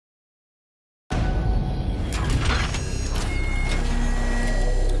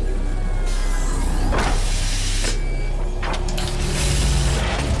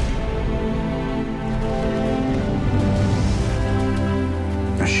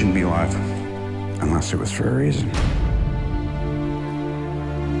shouldn't be alive unless it was for a reason.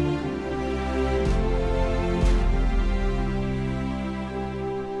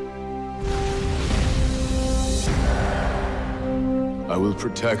 I will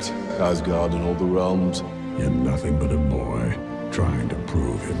protect Asgard and all the realms. Yet nothing but a boy trying to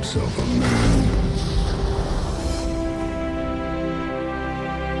prove himself a man.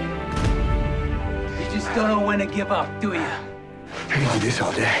 You just don't know when to give up, do you? I can do this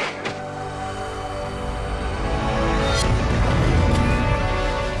all day.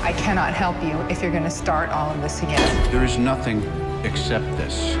 I cannot help you if you're going to start all of this again. There is nothing except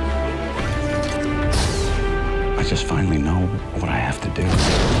this. I just finally know what I have to do.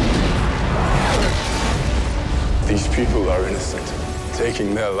 These people are innocent.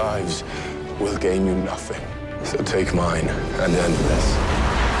 Taking their lives will gain you nothing. So take mine and end this.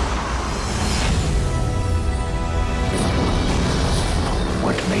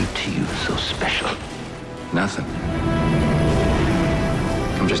 What made to you so special? Nothing.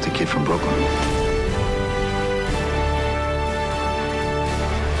 I'm just a kid from Brooklyn.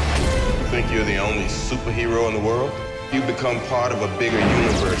 Think you're the only superhero in the world? You become part of a bigger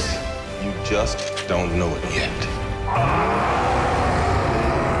universe. You just don't know it yet.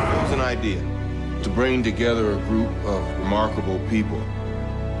 It was an idea to bring together a group of remarkable people.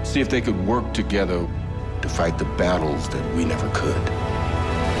 See if they could work together to fight the battles that we never could.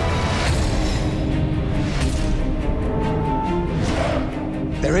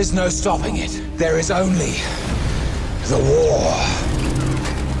 There is no stopping it. There is only the war.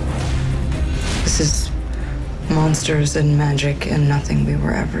 This is monsters and magic and nothing we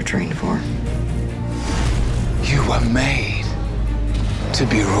were ever trained for. You were made to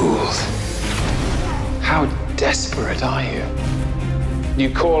be ruled. How desperate are you?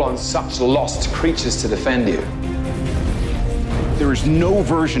 You call on such lost creatures to defend you. There is no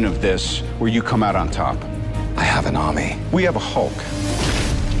version of this where you come out on top. I have an army. We have a Hulk.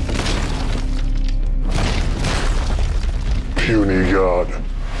 Puny God.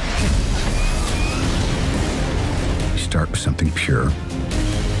 We start with something pure,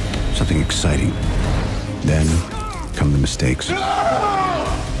 something exciting. Then come the mistakes,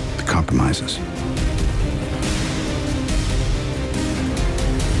 the compromises.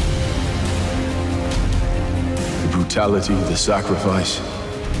 The brutality, the sacrifice,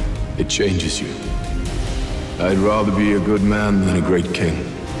 it changes you. I'd rather be a good man than a great king.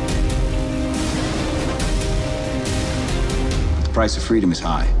 The price of freedom is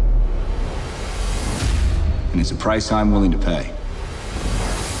high. And it's a price I'm willing to pay.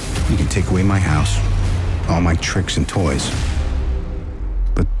 You can take away my house, all my tricks and toys,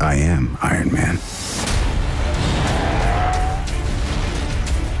 but I am Iron Man.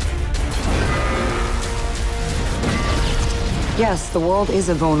 Yes, the world is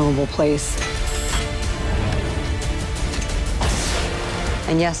a vulnerable place.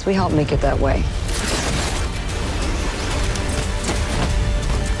 And yes, we help make it that way.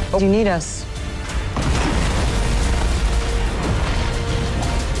 But you need us.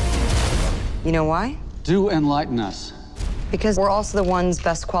 You know why? Do enlighten us. Because we're also the ones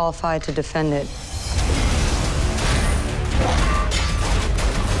best qualified to defend it.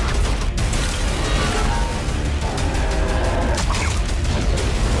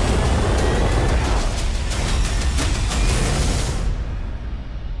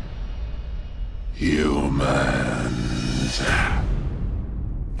 Humans.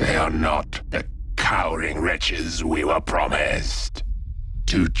 They are not the cowering wretches we were promised.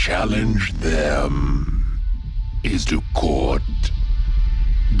 To challenge them is to court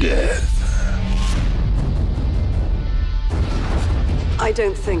death. I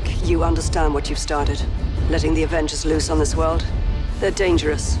don't think you understand what you've started. Letting the Avengers loose on this world. They're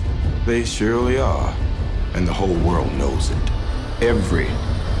dangerous. They surely are. And the whole world knows it. Every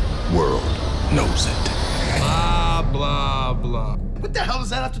world knows it. Blah, blah, blah. What the hell does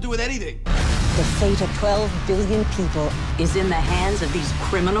that have to do with anything? The fate of 12 billion people is in the hands of these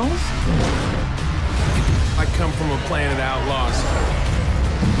criminals? I come from a planet of outlaws.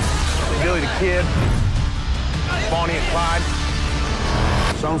 Billy the Kid, Bonnie and Clyde.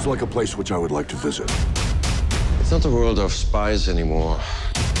 Sounds like a place which I would like to visit. It's not the world of spies anymore.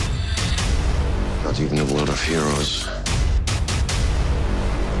 Not even the world of heroes.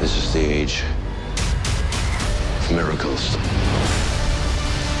 This is the age of miracles.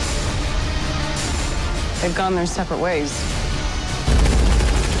 They've gone their separate ways.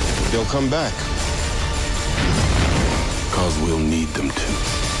 They'll come back. 'Cause we'll need them to.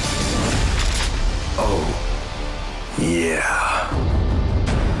 Oh, yeah.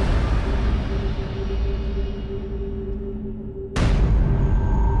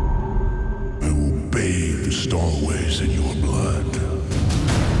 greatest always in your blood.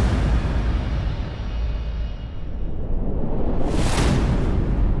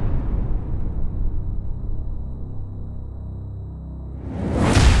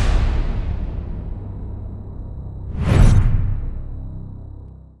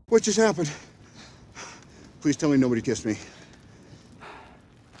 What just happened? Please tell me nobody kissed me.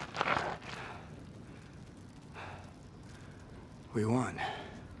 We won.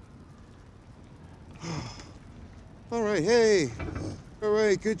 All right, hey. All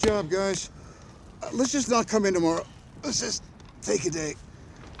right, good job, guys. Let's just not come in tomorrow. Let's just take a day.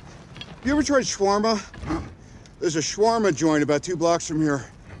 You ever tried shawarma? There's a shawarma joint about 2 blocks from here.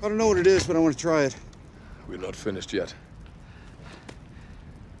 I don't know what it is, but I want to try it. We're not finished yet.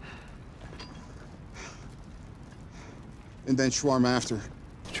 And then shawarma after.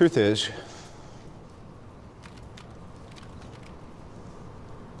 Truth is,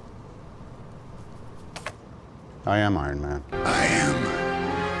 I am Iron Man. I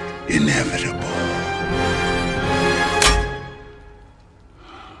am inevitable.